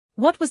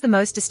What was the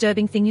most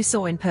disturbing thing you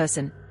saw in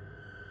person?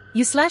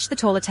 The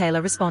taller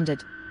tailor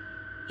responded.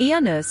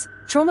 Nurse,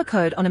 trauma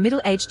code on a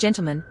middle-aged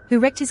gentleman who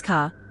wrecked his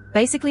car,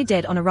 basically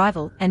dead on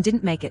arrival and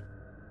didn't make it.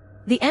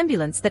 The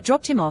ambulance that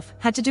dropped him off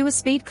had to do a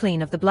speed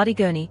clean of the bloody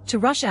gurney to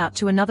rush out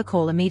to another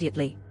call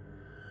immediately.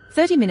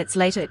 30 minutes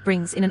later it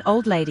brings in an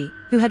old lady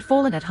who had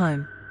fallen at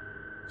home.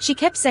 She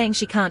kept saying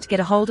she can't get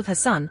a hold of her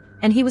son,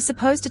 and he was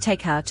supposed to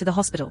take her to the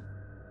hospital.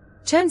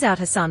 Turns out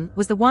her son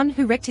was the one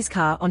who wrecked his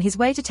car on his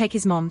way to take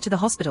his mom to the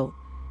hospital,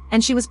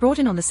 and she was brought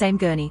in on the same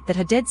gurney that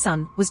her dead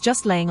son was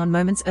just laying on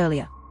moments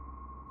earlier.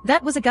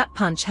 That was a gut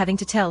punch having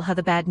to tell her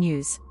the bad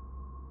news.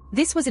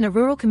 This was in a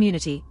rural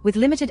community with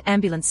limited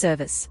ambulance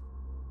service.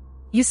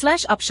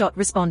 Upshot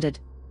responded.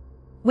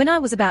 When I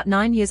was about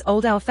 9 years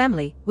old, our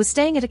family was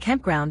staying at a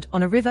campground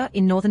on a river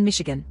in northern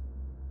Michigan.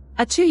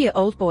 A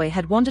 2-year-old boy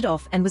had wandered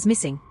off and was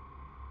missing.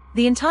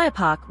 The entire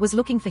park was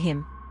looking for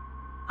him.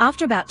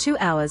 After about 2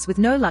 hours with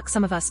no luck,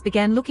 some of us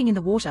began looking in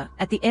the water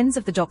at the ends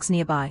of the docks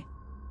nearby.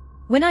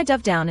 When I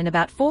dove down in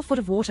about 4 foot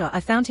of water, I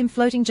found him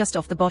floating just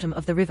off the bottom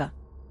of the river.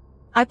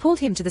 I pulled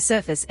him to the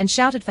surface and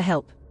shouted for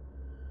help.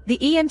 The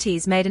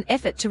EMTs made an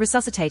effort to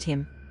resuscitate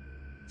him.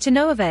 To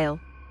no avail.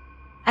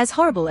 As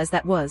horrible as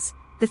that was,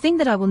 the thing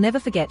that I will never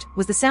forget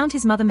was the sound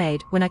his mother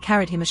made when I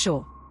carried him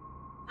ashore.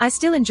 I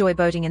still enjoy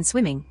boating and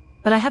swimming,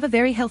 but I have a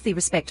very healthy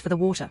respect for the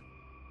water.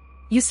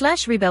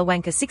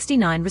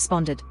 Rebelwanker69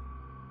 responded.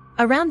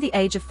 Around the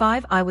age of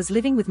 5 I was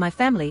living with my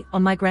family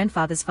on my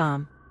grandfather's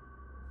farm.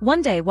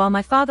 One day while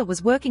my father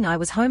was working I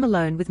was home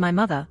alone with my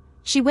mother.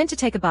 She went to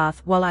take a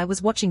bath while I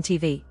was watching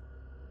TV.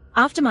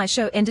 After my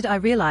show ended I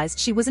realized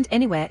she wasn't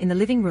anywhere in the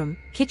living room,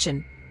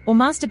 kitchen, or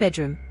master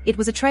bedroom. It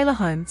was a trailer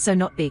home, so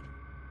not big.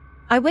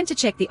 I went to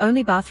check the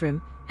only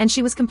bathroom, and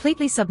she was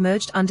completely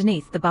submerged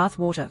underneath the bath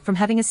water from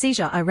having a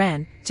seizure. I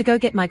ran to go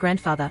get my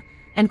grandfather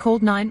and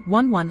called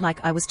 911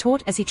 like I was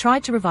taught as he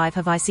tried to revive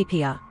her via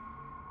CPR.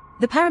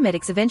 The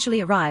paramedics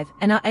eventually arrive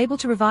and are able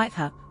to revive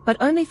her, but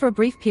only for a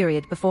brief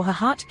period before her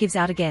heart gives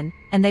out again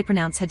and they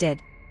pronounce her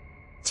dead.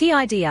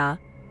 TIDR,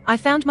 I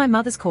found my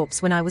mother's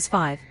corpse when I was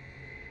 5.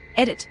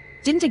 Edit,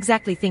 didn't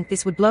exactly think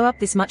this would blow up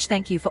this much.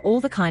 Thank you for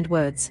all the kind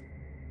words.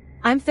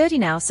 I'm 30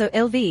 now, so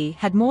LVE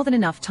had more than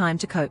enough time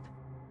to cope.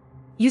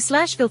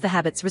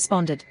 Filtherhabits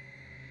responded.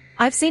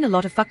 I've seen a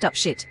lot of fucked up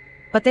shit,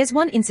 but there's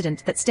one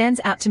incident that stands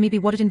out to me. Be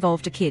what it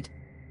involved a kid.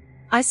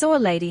 I saw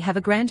a lady have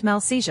a grand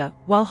mal seizure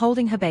while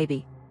holding her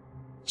baby.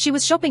 She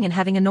was shopping and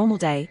having a normal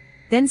day,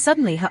 then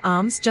suddenly her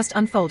arms just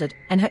unfolded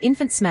and her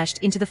infant smashed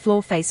into the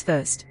floor face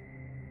first.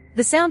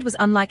 The sound was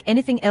unlike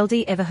anything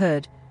LD ever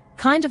heard,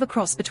 kind of a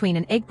cross between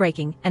an egg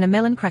breaking and a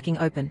melon cracking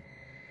open.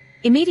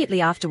 Immediately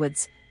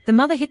afterwards, the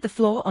mother hit the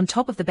floor on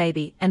top of the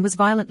baby and was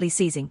violently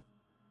seizing.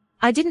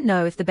 I didn't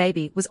know if the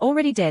baby was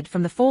already dead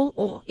from the fall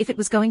or if it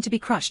was going to be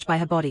crushed by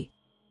her body.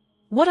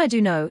 What I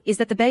do know is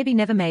that the baby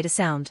never made a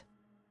sound.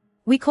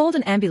 We called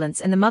an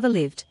ambulance and the mother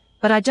lived,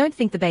 but I don't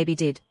think the baby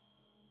did.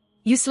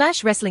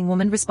 Wrestling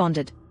woman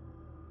responded.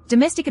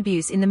 Domestic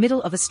abuse in the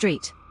middle of a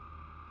street.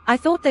 I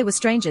thought they were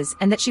strangers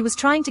and that she was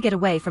trying to get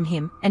away from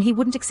him and he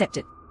wouldn't accept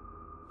it.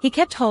 He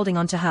kept holding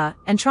on to her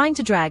and trying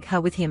to drag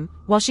her with him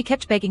while she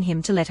kept begging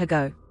him to let her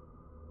go.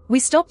 We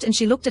stopped and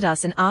she looked at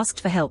us and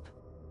asked for help.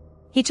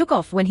 He took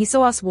off when he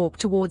saw us walk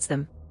towards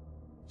them.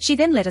 She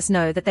then let us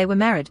know that they were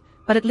married,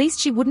 but at least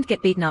she wouldn't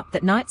get beaten up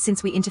that night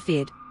since we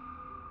interfered.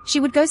 She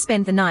would go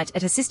spend the night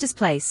at her sister's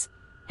place,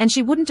 and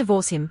she wouldn't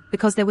divorce him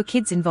because there were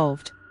kids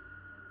involved.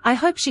 I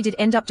hope she did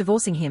end up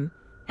divorcing him,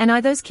 and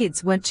those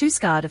kids weren't too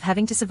scarred of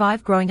having to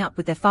survive growing up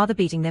with their father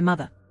beating their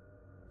mother.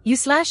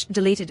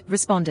 Deleted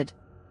responded.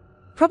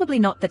 Probably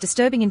not that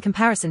disturbing in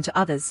comparison to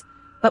others,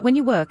 but when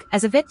you work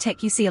as a vet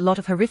tech you see a lot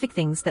of horrific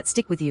things that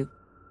stick with you.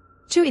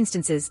 2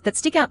 instances that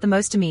stick out the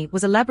most to me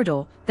was a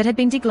Labrador that had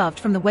been degloved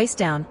from the waist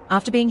down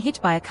after being hit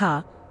by a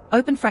car,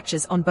 open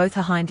fractures on both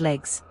her hind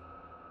legs.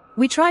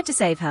 We tried to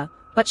save her,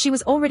 but she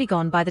was already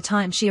gone by the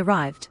time she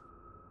arrived.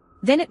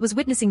 Then it was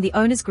witnessing the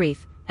owner's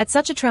grief at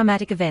such a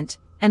traumatic event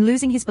and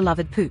losing his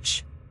beloved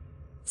pooch.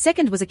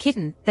 Second was a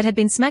kitten that had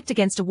been smacked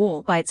against a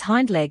wall by its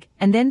hind leg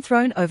and then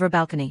thrown over a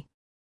balcony.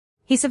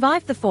 He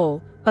survived the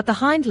fall, but the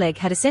hind leg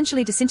had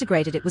essentially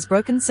disintegrated. It was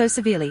broken so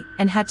severely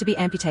and had to be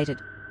amputated.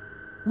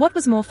 What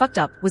was more fucked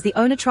up was the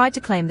owner tried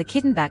to claim the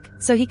kitten back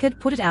so he could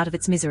put it out of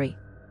its misery.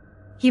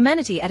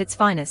 Humanity at its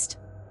finest.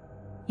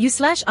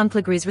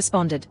 Unclegrees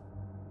responded.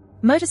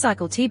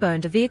 Motorcycle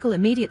T-boned a vehicle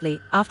immediately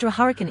after a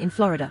hurricane in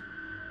Florida.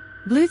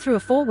 Blew through a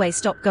 4-way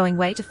stop-going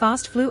way too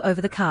fast, flew over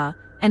the car,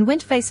 and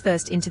went face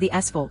first into the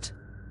asphalt.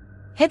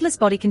 Headless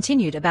body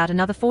continued about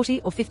another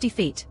 40 or 50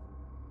 feet.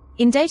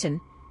 In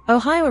Dayton,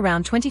 Ohio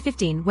around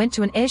 2015 went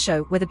to an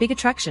airshow where the big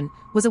attraction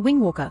was a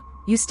wing walker.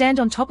 You stand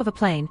on top of a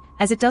plane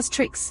as it does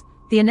tricks.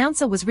 The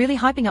announcer was really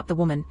hyping up the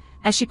woman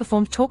as she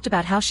performed, talked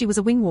about how she was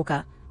a wing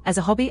walker as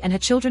a hobby and her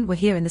children were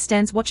here in the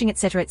stands watching,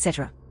 etc.,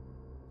 etc.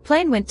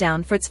 Plane went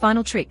down for its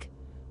final trick,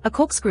 a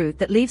corkscrew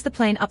that leaves the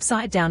plane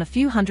upside down a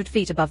few hundred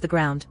feet above the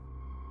ground.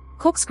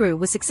 Corkscrew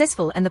was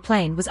successful and the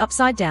plane was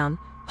upside down.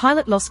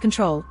 Pilot lost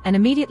control and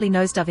immediately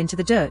nosedove into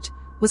the dirt,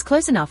 was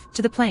close enough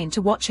to the plane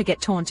to watch her get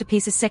torn to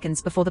pieces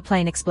seconds before the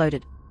plane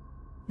exploded.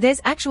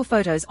 There's actual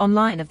photos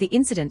online of the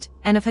incident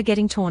and of her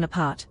getting torn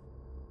apart.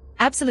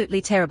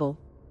 Absolutely terrible.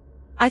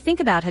 I think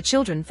about her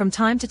children from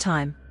time to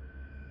time.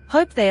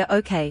 Hope they are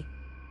okay.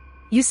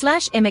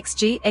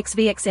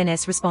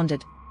 U/MXGXVXNS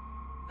responded.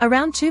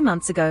 Around 2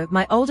 months ago,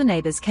 my older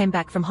neighbors came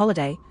back from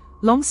holiday.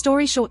 Long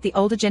story short, the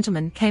older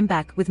gentleman came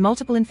back with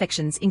multiple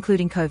infections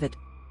including COVID.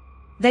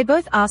 They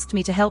both asked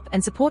me to help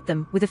and support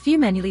them with a few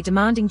manually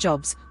demanding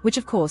jobs, which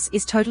of course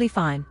is totally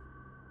fine.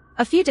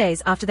 A few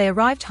days after they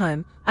arrived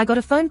home, I got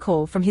a phone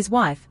call from his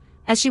wife,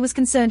 as she was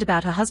concerned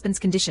about her husband's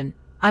condition.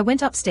 I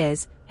went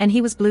upstairs, and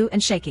he was blue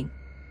and shaking.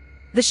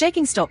 The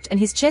shaking stopped and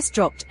his chest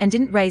dropped and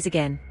didn't raise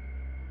again.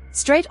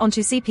 Straight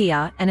onto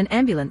CPR and an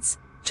ambulance,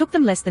 took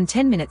them less than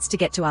 10 minutes to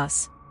get to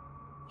us.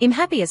 I'm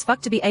happy as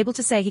fuck to be able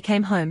to say he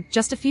came home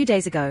just a few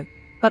days ago,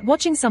 but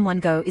watching someone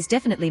go is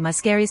definitely my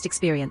scariest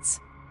experience.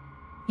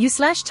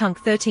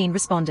 U/Tunk13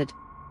 responded.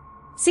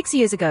 6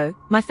 years ago,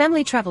 my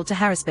family traveled to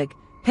Harrisburg,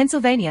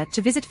 Pennsylvania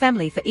to visit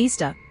family for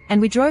Easter,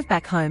 and we drove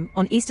back home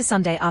on Easter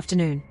Sunday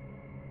afternoon.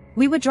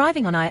 We were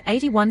driving on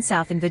I-81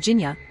 south in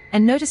Virginia,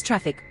 and noticed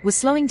traffic was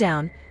slowing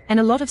down, and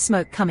a lot of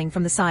smoke coming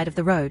from the side of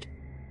the road.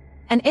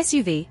 An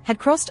SUV had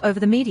crossed over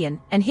the median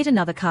and hit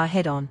another car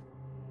head-on.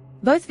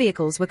 Both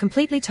vehicles were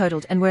completely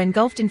totaled and were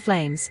engulfed in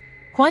flames.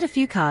 Quite a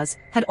few cars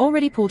had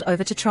already pulled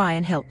over to try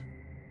and help.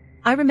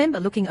 I remember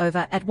looking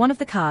over at one of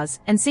the cars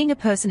and seeing a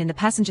person in the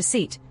passenger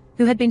seat,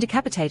 who had been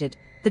decapitated.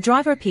 The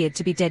driver appeared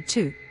to be dead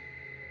too.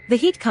 The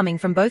heat coming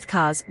from both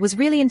cars was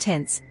really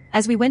intense,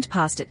 as we went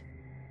past it.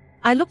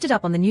 I looked it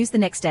up on the news the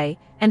next day,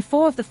 and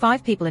 4 of the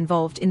 5 people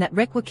involved in that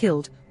wreck were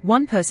killed.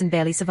 1 person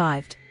barely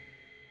survived.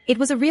 It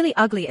was a really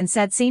ugly and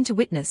sad scene to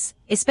witness,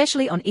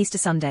 especially on Easter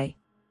Sunday.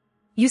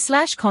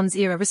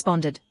 U/Cons-era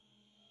responded.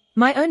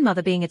 My own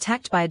mother being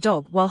attacked by a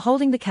dog while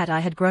holding the cat I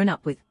had grown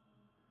up with.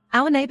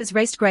 Our neighbors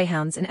raced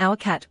greyhounds and our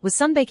cat was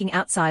sunbaking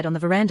outside on the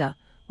veranda.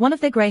 One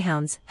of their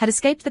greyhounds had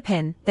escaped the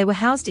pen they were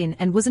housed in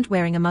and wasn't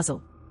wearing a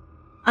muzzle.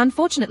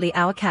 Unfortunately,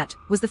 our cat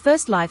was the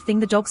first live thing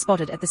the dog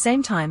spotted at the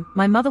same time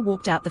my mother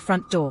walked out the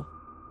front door.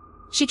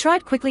 She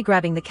tried quickly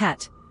grabbing the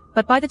cat,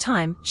 but by the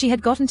time she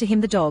had gotten to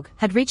him, the dog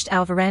had reached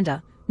our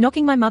veranda,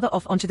 knocking my mother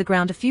off onto the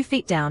ground a few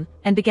feet down,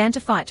 and began to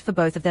fight for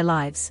both of their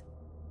lives.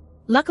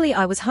 Luckily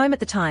I was home at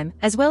the time,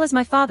 as well as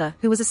my father,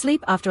 who was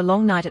asleep after a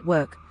long night at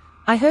work.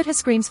 I heard her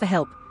screams for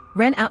help,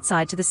 ran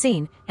outside to the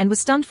scene, and was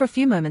stunned for a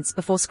few moments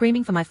before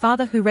screaming for my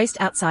father, who raced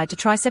outside to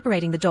try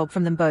separating the dog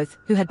from them both,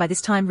 who had by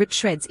this time ripped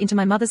shreds into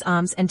my mother's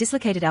arms and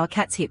dislocated our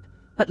cat's hip,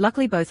 but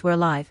luckily both were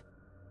alive.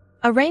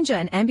 A ranger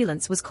and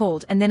ambulance was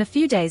called, and then a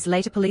few days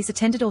later police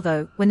attended,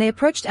 although when they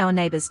approached our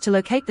neighbors to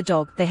locate the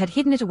dog, they had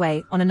hidden it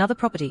away on another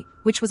property,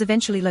 which was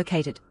eventually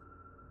located.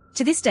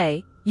 To this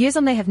day, years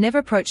on, they have never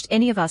approached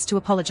any of us to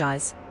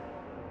apologize.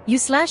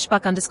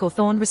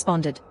 U/Buck_Thorn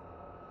responded.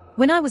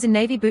 When I was in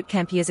Navy boot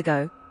camp years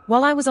ago,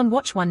 while I was on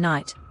watch one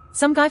night,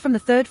 some guy from the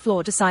 3rd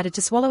floor decided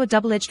to swallow a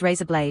double-edged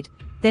razor blade,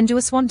 then do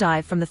a swan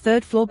dive from the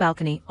 3rd floor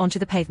balcony onto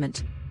the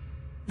pavement.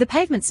 The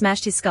pavement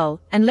smashed his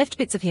skull and left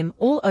bits of him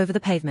all over the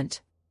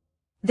pavement.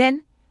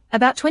 Then,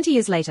 about 20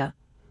 years later,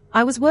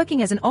 I was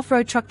working as an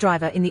off-road truck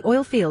driver in the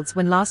oil fields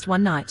when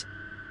one night,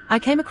 I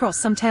came across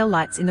some tail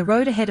lights in the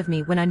road ahead of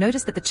me when I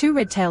noticed that the 2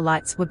 red tail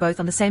lights were both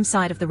on the same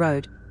side of the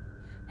road,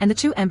 and the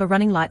 2 amber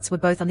running lights were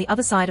both on the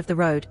other side of the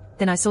road.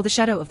 Then I saw the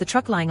shadow of the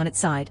truck lying on its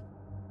side.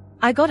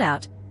 I got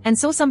out, and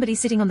saw somebody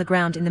sitting on the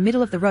ground in the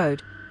middle of the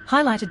road,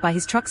 highlighted by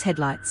his truck's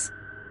headlights.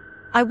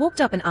 I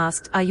walked up and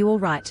asked, "Are you all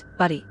right,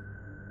 buddy?"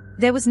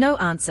 There was no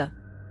answer.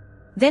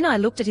 Then I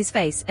looked at his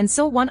face and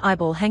saw one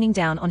eyeball hanging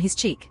down on his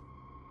cheek.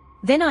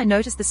 Then I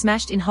noticed the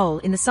smashed-in hole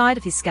in the side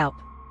of his scalp.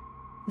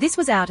 This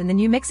was out in the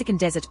New Mexican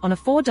desert on a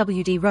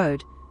 4WD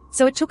road,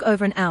 so it took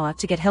over an hour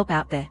to get help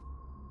out there.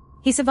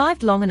 He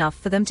survived long enough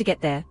for them to get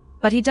there,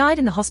 but he died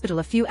in the hospital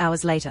a few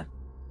hours later.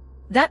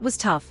 That was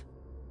tough.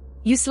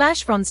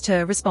 U/Franz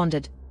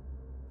responded.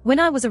 When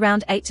I was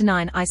around 8 to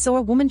 9, I saw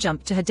a woman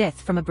jump to her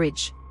death from a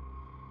bridge.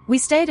 We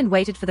stayed and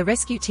waited for the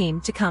rescue team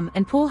to come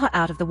and pull her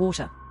out of the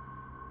water.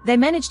 They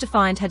managed to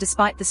find her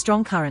despite the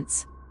strong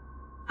currents.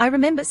 I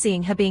remember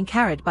seeing her being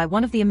carried by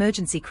one of the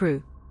emergency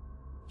crew.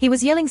 He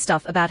was yelling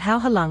stuff about how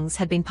her lungs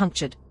had been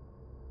punctured.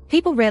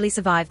 People rarely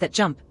survive that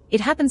jump.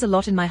 It happens a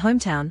lot in my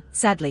hometown,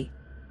 sadly.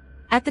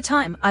 At the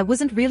time, I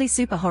wasn't really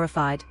super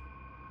horrified.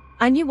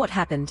 I knew what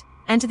happened,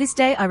 and to this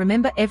day I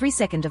remember every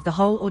second of the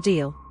whole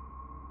ordeal.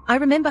 I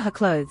remember her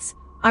clothes.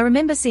 I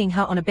remember seeing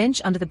her on a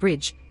bench under the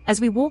bridge,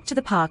 as we walked to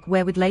the park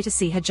where we'd later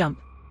see her jump.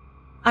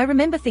 I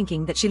remember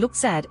thinking that she looked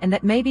sad and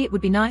that maybe it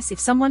would be nice if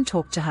someone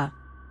talked to her.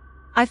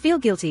 I feel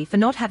guilty for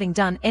not having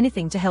done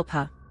anything to help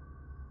her.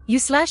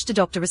 The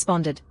doctor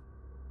responded.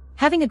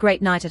 Having a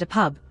great night at a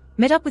pub,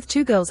 met up with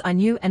 2 girls I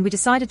knew, and we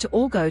decided to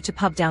all go to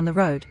pub down the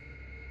road.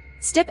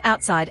 Step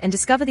outside and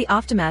discover the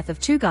aftermath of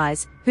 2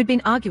 guys who'd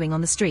been arguing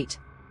on the street.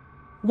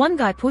 One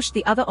guy pushed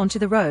the other onto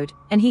the road,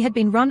 and he had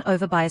been run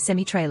over by a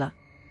semi-trailer.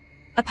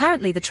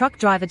 Apparently the truck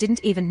driver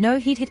didn't even know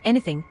he'd hit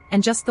anything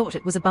and just thought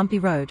it was a bumpy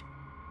road.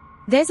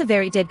 There's a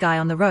very dead guy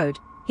on the road.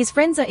 His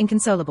friends are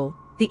inconsolable.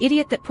 the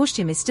idiot that pushed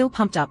him is still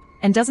pumped up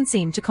and doesn't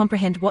seem to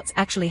comprehend what's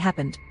actually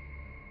happened.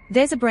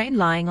 There's a brain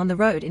lying on the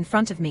road in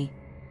front of me.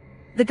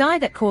 The guy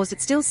that caused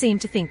it still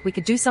seemed to think we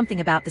could do something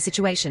about the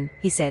situation,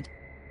 he said.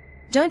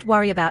 Don't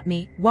worry about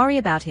me, worry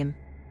about him.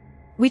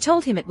 We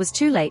told him it was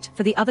too late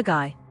for the other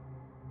guy.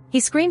 He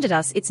screamed at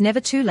us, it's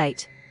never too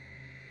late.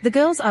 The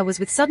girls I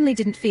was with suddenly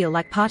didn't feel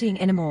like partying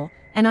anymore,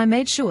 and I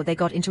made sure they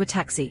got into a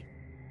taxi.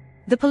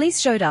 The police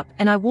showed up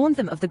and I warned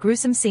them of the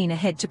gruesome scene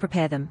ahead to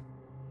prepare them.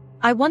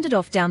 I wandered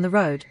off down the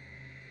road.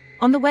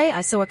 On the way I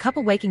saw a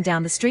couple waking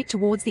down the street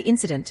towards the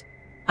incident.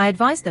 I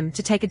advised them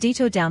to take a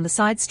detour down the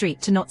side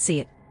street to not see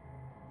it.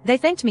 They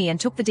thanked me and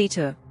took the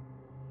detour.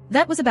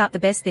 That was about the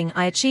best thing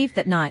I achieved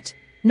that night,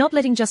 not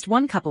letting just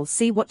one couple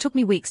see what took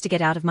me weeks to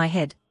get out of my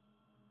head.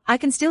 I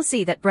can still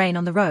see that brain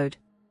on the road.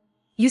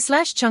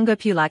 U/Chungo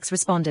Pulikes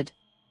responded.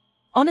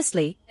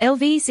 Honestly,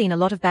 LVE seen a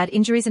lot of bad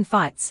injuries and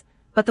fights,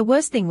 but the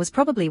worst thing was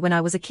probably when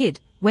I was a kid,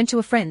 went to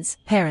a friend's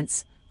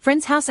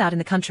house out in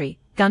the country,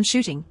 gun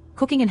shooting,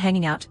 cooking and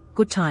hanging out,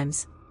 good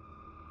times.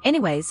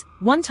 Anyways,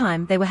 one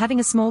time they were having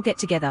a small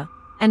get-together,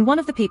 and one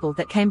of the people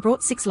that came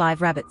brought 6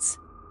 live rabbits.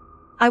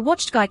 I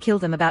watched guy kill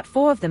them, about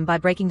 4 of them, by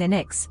breaking their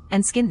necks,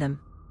 and skin them.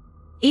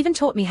 Even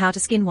taught me how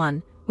to skin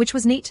one, which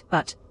was neat,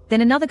 but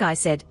then another guy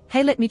said,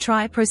 hey, let me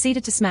try,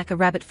 proceeded to smack a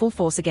rabbit full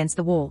force against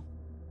the wall.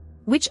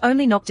 Which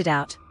only knocked it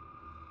out.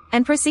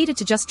 And proceeded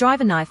to just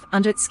drive a knife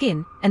under its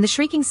skin, and the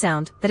shrieking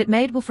sound that it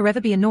made will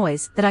forever be a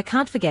noise that I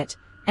can't forget,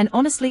 and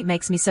honestly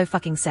makes me so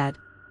fucking sad.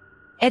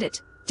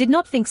 Edit. Did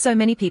not think so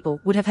many people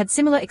would have had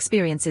similar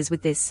experiences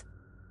with this.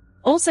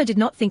 Also did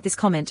not think this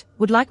comment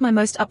would like my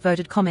most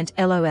upvoted comment,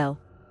 lol.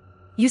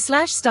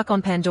 U/Stuck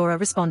on Pandora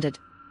responded.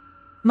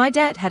 My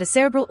dad had a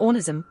cerebral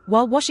aneurysm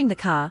while washing the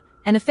car,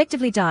 and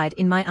effectively died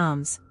in my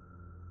arms.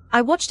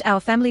 I watched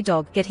our family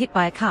dog get hit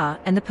by a car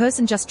and the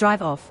person just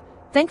drive off.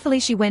 Thankfully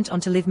she went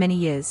on to live many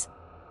years.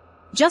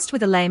 Just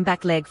with a lame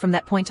back leg from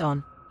that point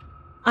on.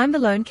 I'm the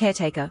lone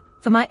caretaker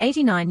for my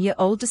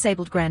 89-year-old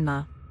disabled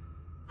grandma.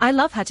 I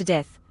love her to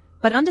death,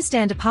 but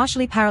understand a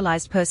partially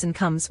paralyzed person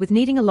comes with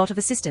needing a lot of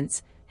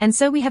assistance, and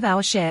so we have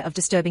our share of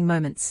disturbing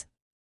moments.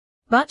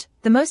 But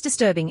the most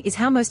disturbing is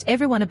how most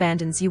everyone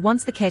abandons you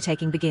once the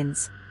caretaking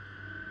begins.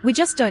 We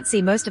just don't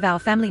see most of our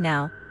family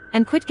now,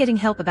 and quit getting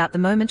help about the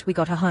moment we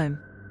got her home.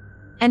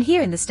 And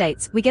here in the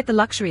States we get the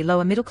luxury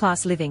lower middle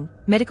class living,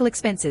 medical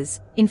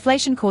expenses,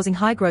 inflation causing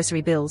high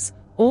grocery bills,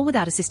 all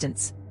without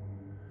assistance.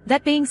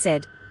 That being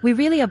said, we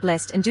really are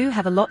blessed and do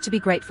have a lot to be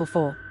grateful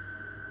for.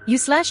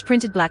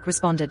 U/Printed Black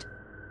responded.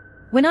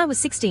 When I was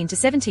 16 to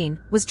 17,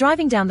 was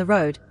driving down the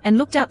road and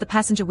looked out the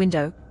passenger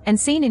window and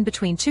seen in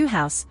between 2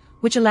 houses,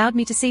 which allowed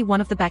me to see one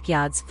of the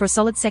backyards for a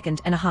solid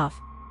second and a half.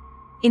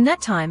 In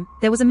that time,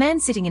 there was a man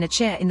sitting in a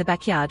chair in the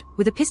backyard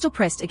with a pistol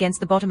pressed against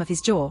the bottom of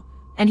his jaw,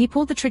 and he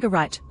pulled the trigger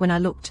right when I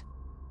looked.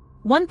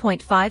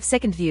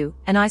 1.5-second view,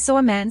 and I saw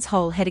a man's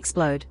whole head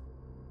explode.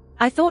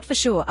 I thought for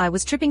sure I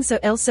was tripping, so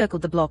L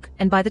circled the block,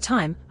 and by the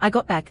time I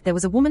got back there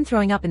was a woman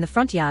throwing up in the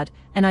front yard,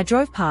 and I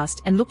drove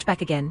past and looked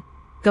back again,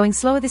 going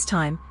slower this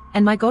time,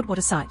 and my God, what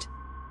a sight.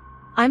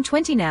 I'm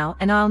 20 now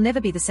and I'll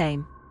never be the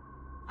same.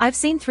 I've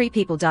seen 3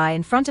 people die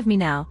in front of me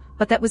now,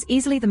 but that was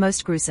easily the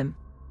most gruesome.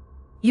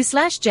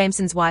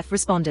 U/Jameson's wife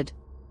responded.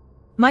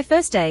 My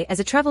first day as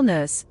a travel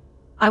nurse.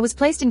 I was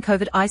placed in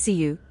COVID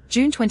ICU,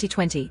 June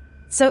 2020,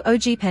 so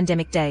OG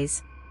pandemic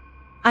days.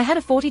 I had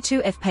a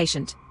 42F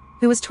patient,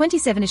 who was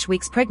 27-ish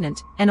weeks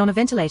pregnant and on a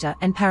ventilator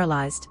and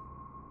paralyzed.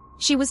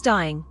 She was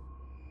dying.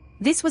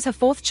 This was her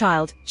 4th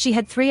child, she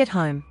had 3 at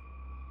home.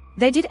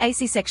 They did a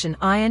C-section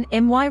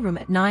in my room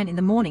at 9 in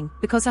the morning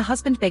because her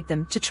husband begged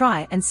them to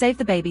try and save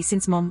the baby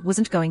since mom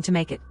wasn't going to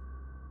make it.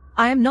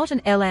 I am not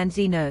an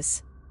L&D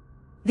nurse.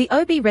 The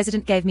OB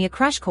resident gave me a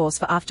crash course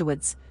for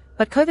afterwards,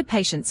 but COVID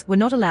patients were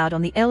not allowed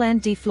on the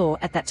L&D floor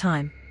at that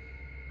time.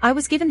 I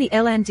was given the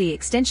L&D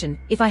extension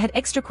if I had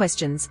extra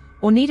questions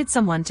or needed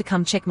someone to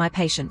come check my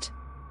patient.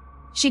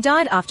 She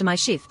died after my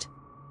shift.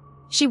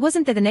 She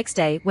wasn't there the next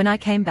day when I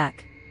came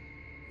back.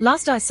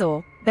 Last I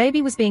saw,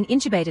 baby was being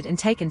intubated and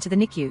taken to the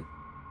NICU.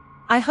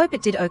 I hope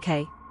it did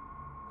okay.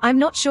 I'm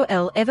not sure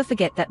I'll ever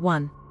forget that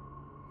one.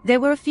 There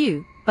were a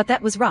few, but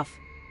that was rough.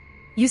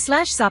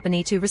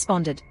 U/Sapanitu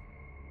responded.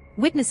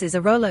 Witnesses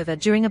a rollover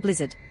during a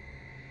blizzard.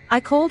 I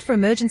called for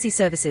emergency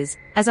services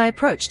as I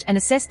approached and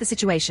assessed the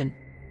situation.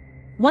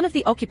 One of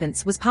the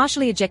occupants was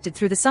partially ejected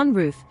through the sun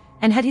roof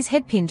and had his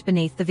head pinned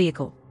beneath the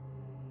vehicle.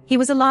 He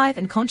was alive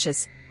and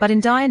conscious, but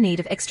in dire need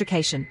of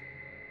extrication.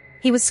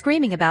 He was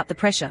screaming about the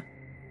pressure.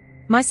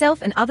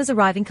 Myself and others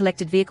arriving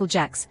collected vehicle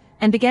jacks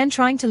and began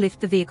trying to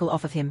lift the vehicle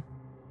off of him.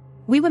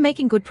 We were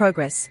making good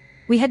progress.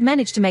 We had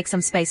managed to make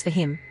some space for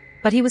him,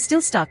 but he was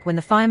still stuck when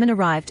the firemen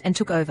arrived and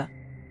took over.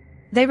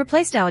 They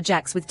replaced our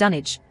jacks with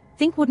dunnage,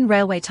 think wooden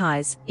railway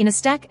ties, in a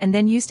stack and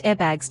then used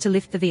airbags to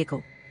lift the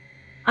vehicle.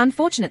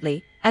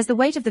 Unfortunately, as the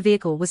weight of the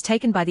vehicle was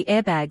taken by the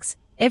airbags,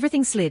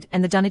 everything slid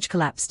and the dunnage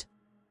collapsed.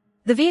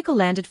 The vehicle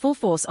landed full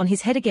force on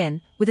his head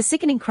again, with a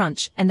sickening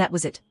crunch, and that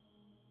was it.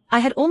 I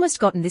had almost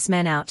gotten this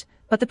man out,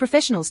 but the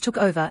professionals took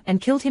over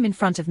and killed him in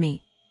front of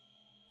me.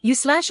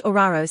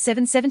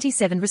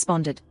 U/Oraro777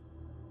 responded.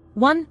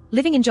 1.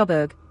 Living in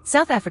Joburg,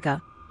 South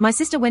Africa, my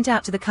sister went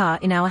out to the car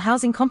in our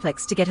housing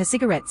complex to get her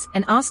cigarettes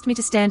and asked me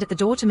to stand at the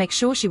door to make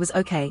sure she was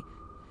okay.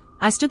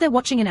 I stood there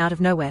watching and out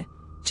of nowhere,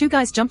 2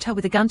 guys jumped her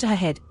with a gun to her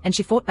head and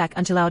she fought back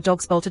until our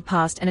dogs bolted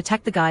past and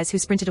attacked the guys who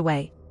sprinted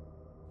away.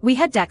 We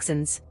had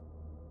Dachshunds.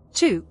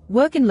 2.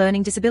 Work in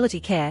learning disability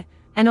care,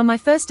 and on my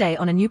first day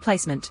on a new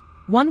placement,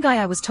 one guy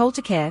I was told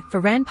to care for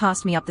ran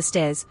past me up the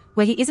stairs,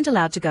 where he isn't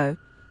allowed to go.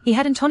 He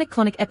had a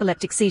tonic-clonic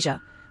epileptic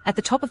seizure, at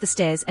the top of the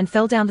stairs and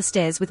fell down the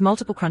stairs with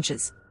multiple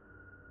crunches.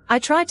 I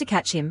tried to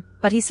catch him,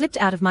 but he slipped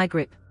out of my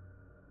grip.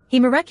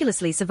 He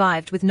miraculously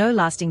survived with no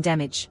lasting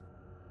damage.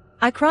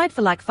 I cried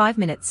for like 5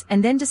 minutes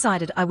and then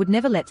decided I would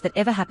never let that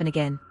ever happen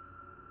again.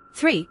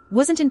 3.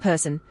 Wasn't in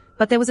person,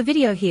 but there was a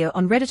video here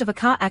on Reddit of a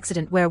car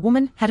accident where a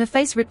woman had her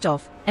face ripped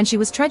off and she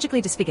was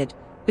tragically disfigured,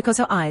 because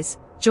her eyes,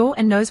 jaw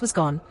and nose was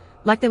gone,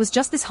 like there was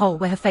just this hole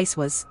where her face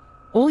was.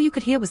 All you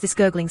could hear was this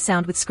gurgling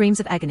sound with screams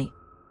of agony.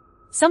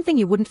 Something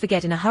you wouldn't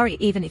forget in a hurry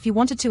even if you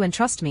wanted to, and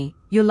trust me,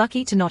 you're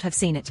lucky to not have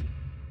seen it.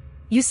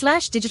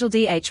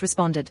 U/DigitalDH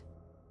responded.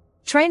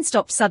 Train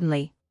stopped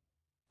suddenly.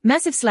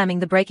 Massive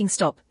slamming, the braking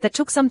stop that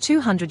took some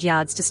 200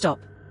 yards to stop.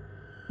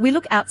 We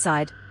look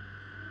outside.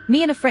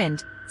 Me and a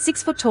friend,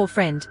 6-foot-tall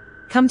friend,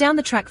 come down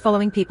the track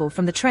following people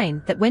from the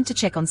train that went to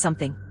check on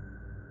something.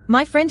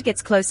 My friend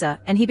gets closer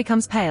and he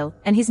becomes pale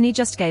and his knee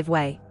just gave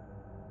way.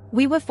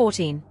 We were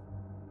 14.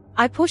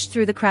 I pushed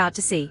through the crowd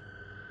to see.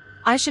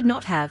 I should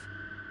not have.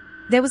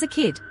 There was a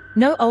kid,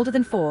 no older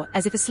than 4,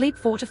 as if asleep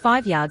 4 to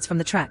 5 yards from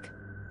the track.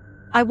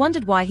 I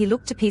wondered why he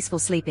looked too peaceful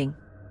sleeping.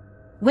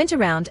 Went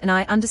around and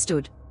I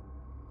understood.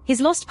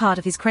 His lost part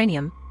of his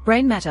cranium,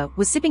 brain matter,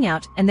 was sipping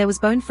out and there was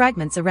bone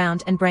fragments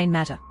around and brain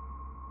matter.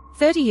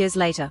 30 years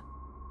later.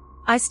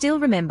 I still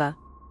remember.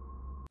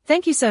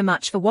 Thank you so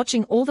much for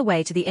watching all the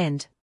way to the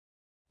end.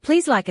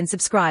 Please like and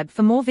subscribe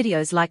for more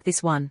videos like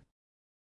this one.